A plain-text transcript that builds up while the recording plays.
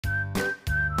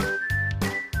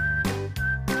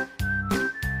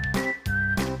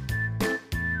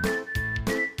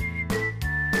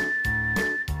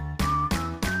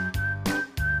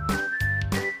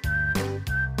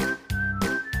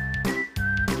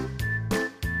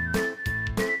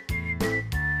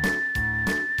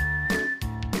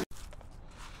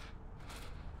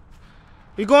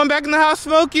We going back in the house,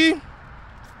 Smokey?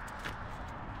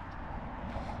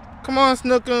 Come on,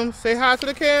 Snookum. Say hi to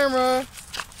the camera.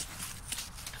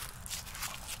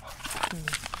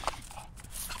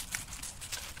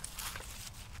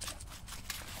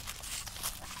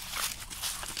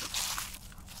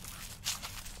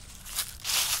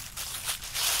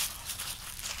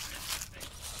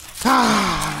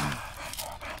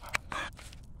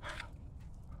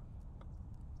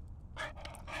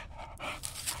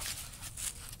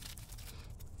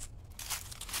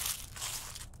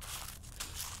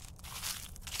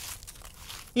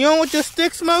 You on with your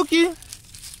stick, Smokey?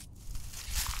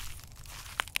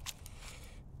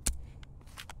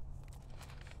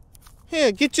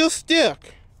 Here, get your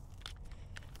stick.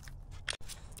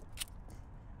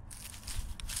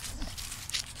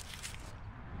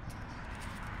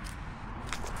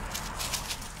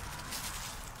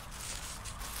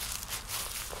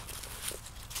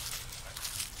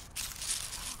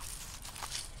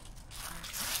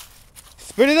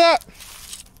 Spit it up.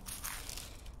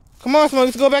 Come on, Smokey,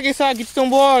 let's go back inside, get you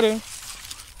some water.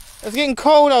 It's getting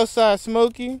cold outside,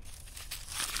 Smokey.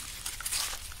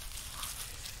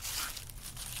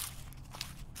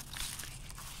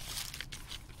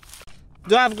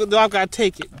 Do I've got to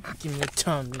take it? Give me a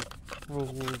tummy. Roll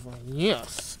over.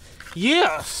 Yes.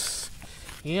 Yes.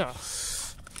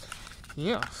 Yes.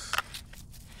 Yes.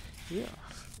 Yes.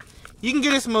 You can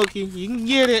get it, Smokey. You can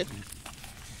get it.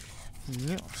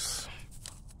 Yes.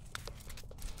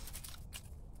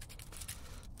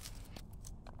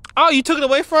 Oh, you took it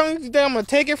away from me? You think I'm going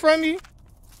to take it from you?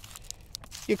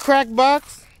 Your crack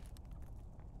box?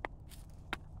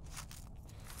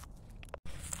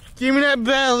 Give me that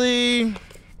belly.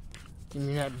 Give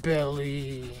me that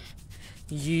belly.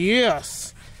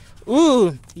 Yes.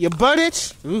 Ooh, your butt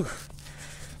itch? Ooh.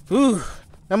 Ooh,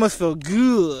 that must feel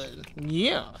good.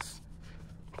 Yes.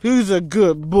 Who's a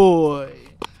good boy?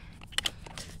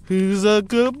 Who's a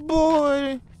good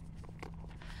boy?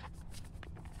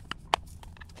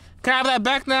 Can I have that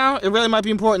back now? It really might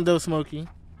be important though, Smokey.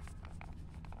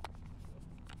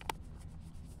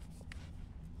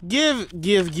 Give.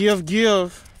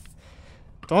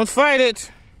 Don't fight it.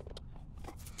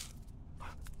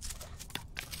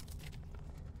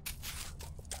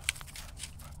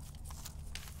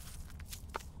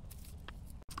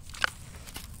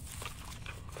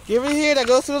 Give it here, that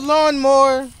goes to the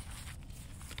lawnmower.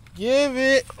 Give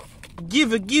it.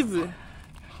 Give it.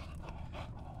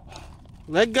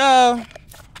 Let go.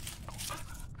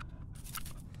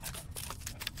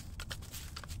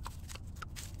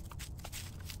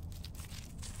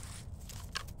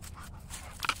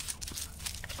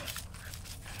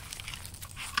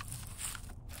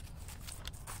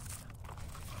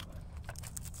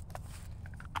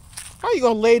 How are you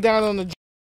gonna lay down on the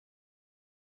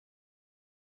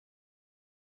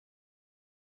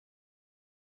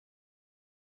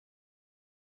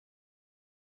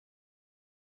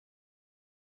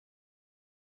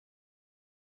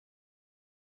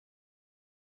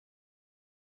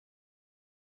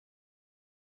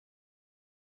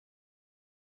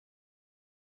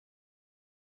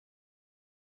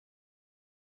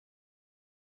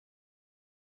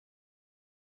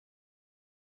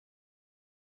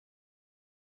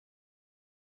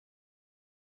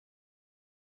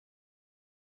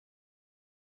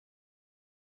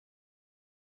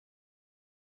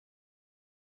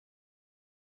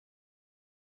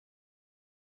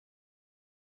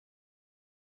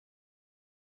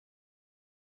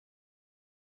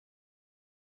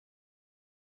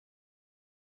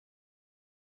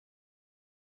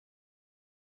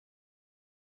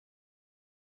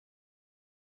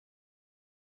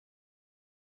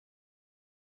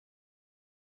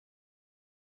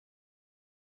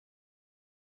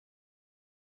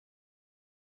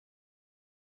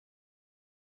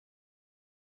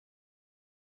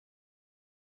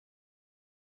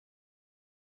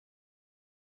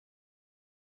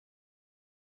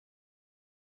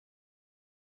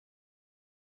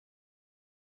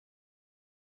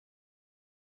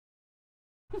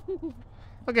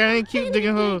Okay, I ain't keep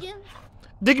digging holes.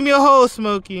 Dig me a hole,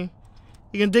 Smokey.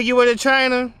 You can dig your way to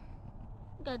China?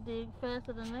 You gotta dig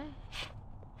faster than that.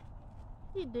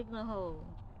 You digging a hole.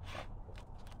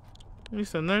 You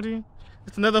so nutty.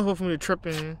 It's another hole for me to trip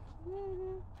in.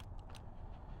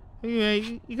 Yeah,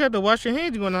 you got to wash your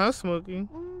hands. You going to the house, Smokey.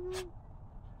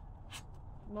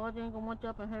 Lord, you ain't gonna want you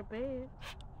up in her bed.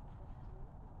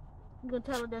 You gonna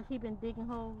tell her that he been digging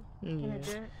holes in the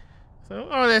dirt. So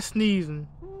all that sneezing.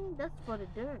 That's for the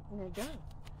dirt, in the dirt.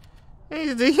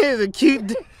 He's a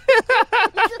cute.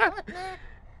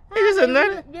 He's a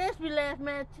nut. Yes, we laugh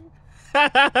at you.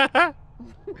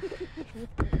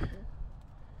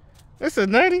 That's a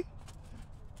 90?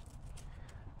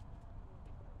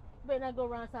 Better not go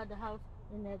around inside the house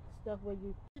and that stuff where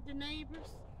you the neighbors.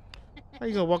 How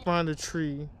you gonna walk behind the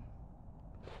tree?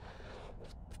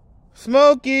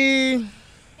 Smokey! Here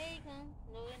you come.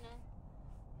 No, no.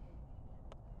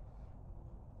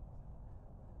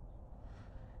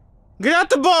 Get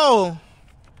out the bowl!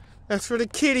 That's for the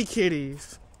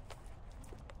kitties.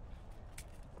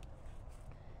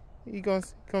 You gonna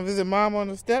come visit mom on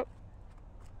the step?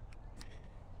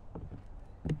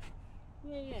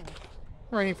 Yeah.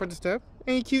 Right in front of the step.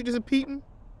 Ain't cute, just a peeping.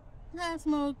 Hi,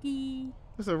 Smokey.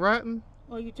 It's a rotten.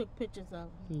 Oh, you took pictures of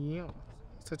him. Yeah.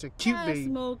 Such a cute Hi, baby.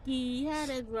 Smokey. Hi,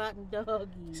 that rotten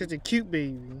doggy. Such a cute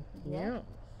baby. Yeah.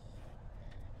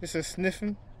 Just a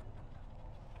sniffing.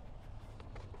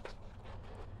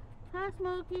 Hi,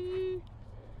 Smokey.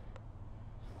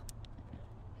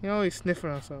 He always sniffing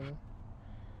on something.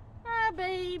 Hi,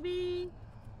 baby.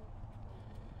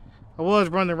 I was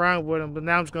running around with him, but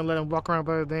now I'm just gonna let him walk around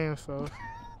by the damn self.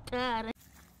 God.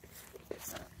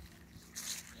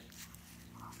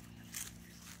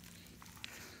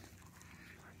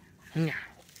 Yeah.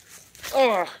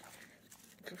 Oh.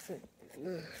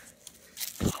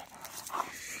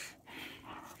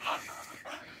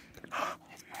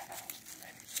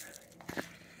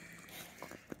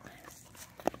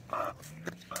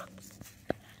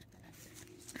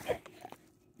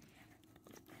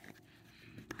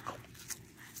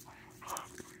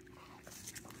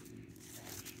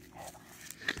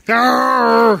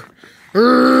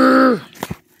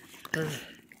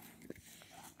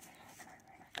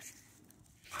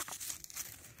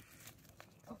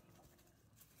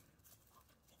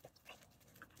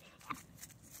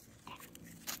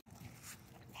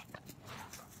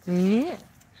 Yeah.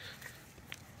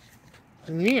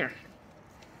 Yeah.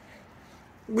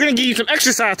 We're gonna give you some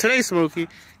exercise today, Smokey.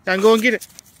 Y'all go and get it.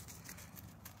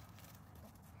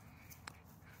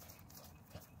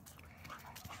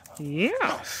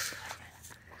 Yes.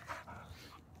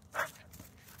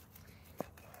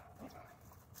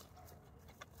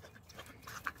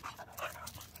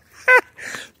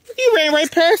 You ran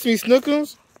right past me,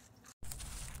 Snookums.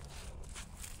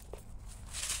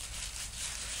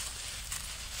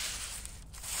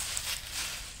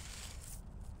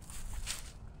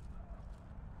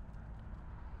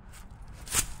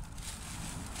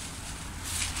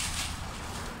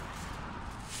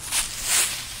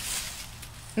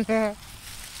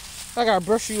 I gotta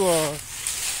brush you off.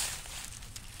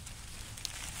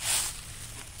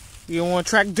 You don't want to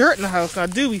track dirt in the house, now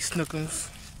do we, Snookums?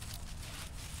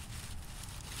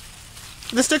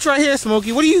 This sticks right here,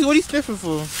 Smokey. What are you sniffing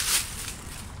for?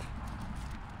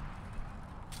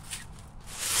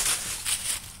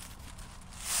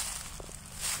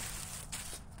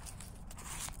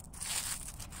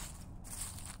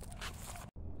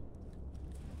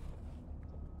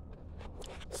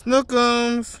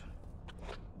 Snookums,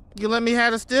 you let me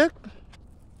have a stick?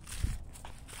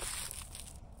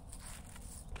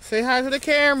 Say hi to the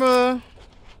camera.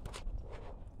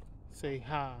 Say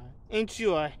hi. Ain't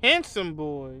you a handsome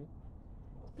boy?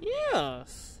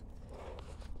 Yes.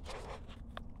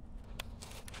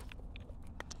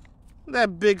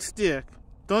 That big stick.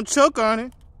 Don't choke on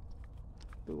it.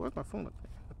 Dude, where's my phone up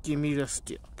there? Give me the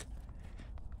stick.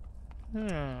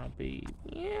 Ah, baby.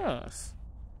 Yes.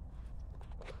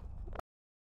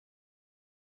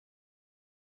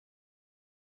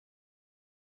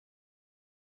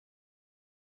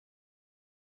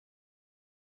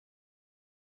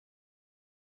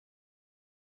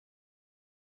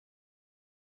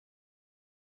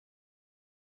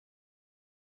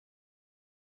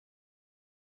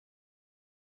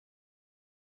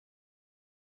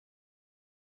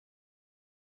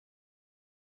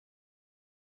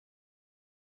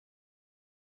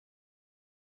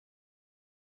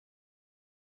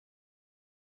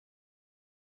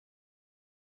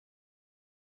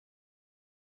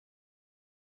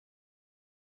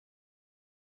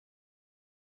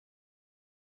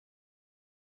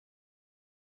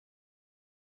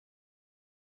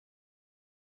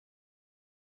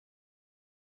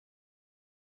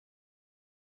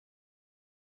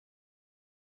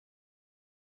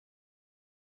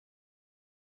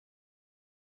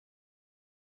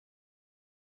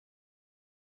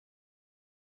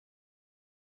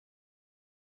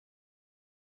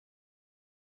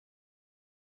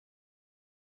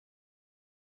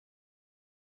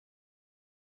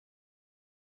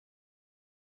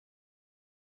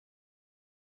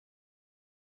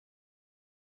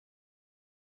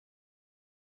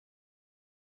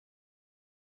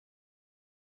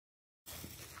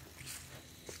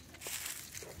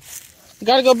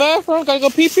 Gotta go bathroom? Gotta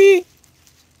go pee-pee?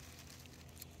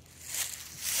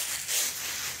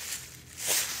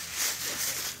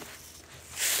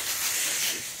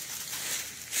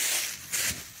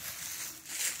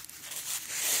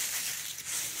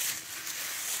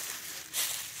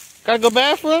 Gotta go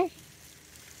bathroom?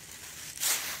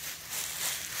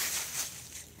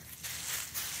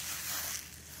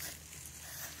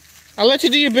 I'll let you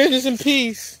do your business in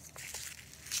peace.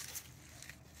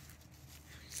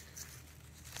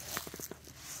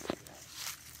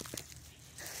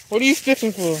 What are you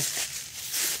sniffing for?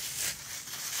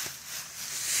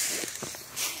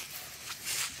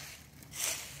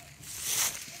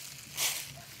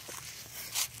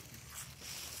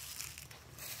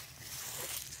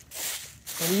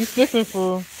 What are you sniffing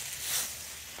for?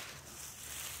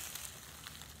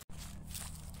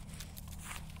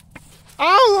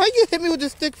 Oh, why you hit me with the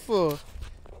stick for?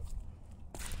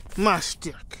 My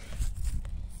stick.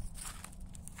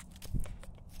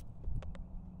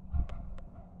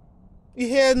 You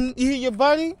hear your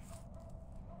buddy?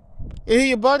 You hear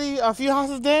your buddy a few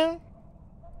houses down?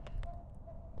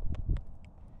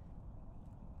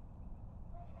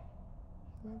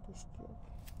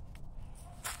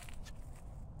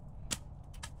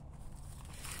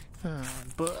 Oh,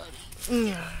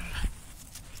 buddy.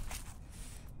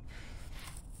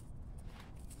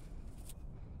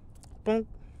 Bonk.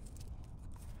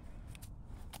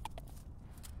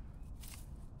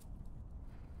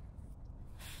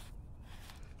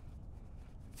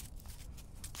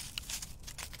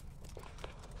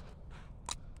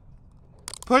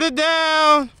 Put it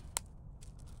down.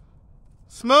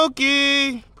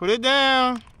 Smokey, put it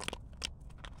down.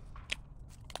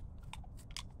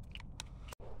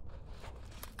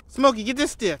 Smokey, get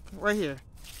this stick right here.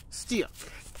 Stick.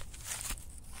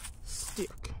 Stick.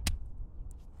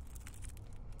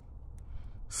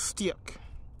 Stick.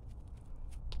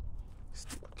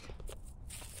 Stick.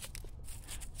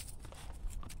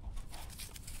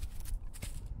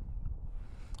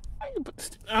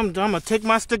 I'm gonna take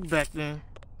my stick back then.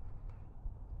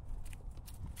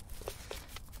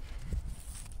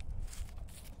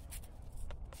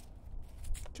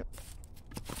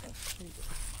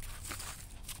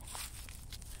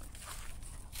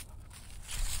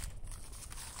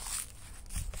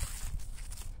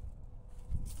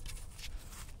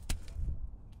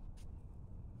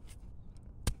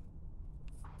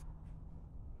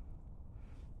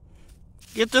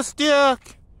 Get the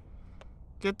stick.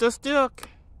 Get the stick.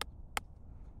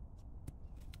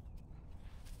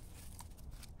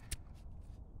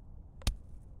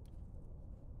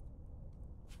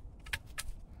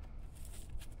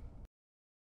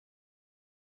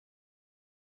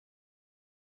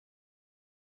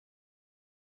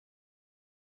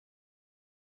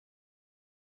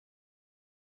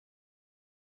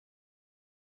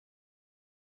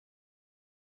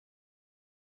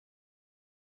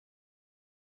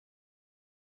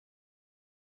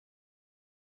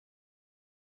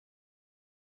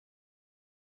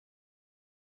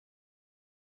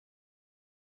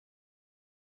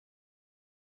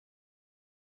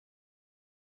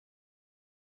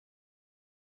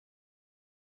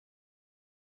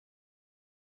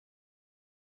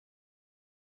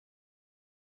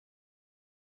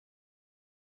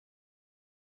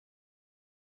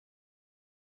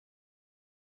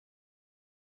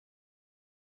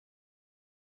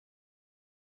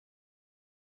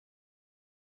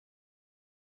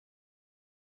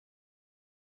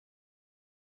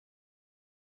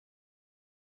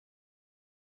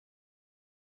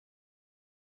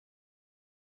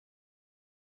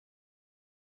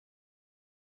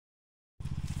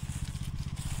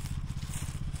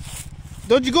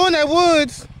 Don't you go in that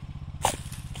woods.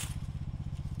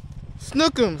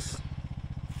 Snookums.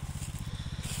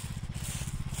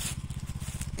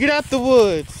 Get out the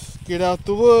woods. Get out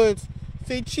the woods.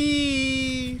 Say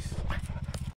cheese.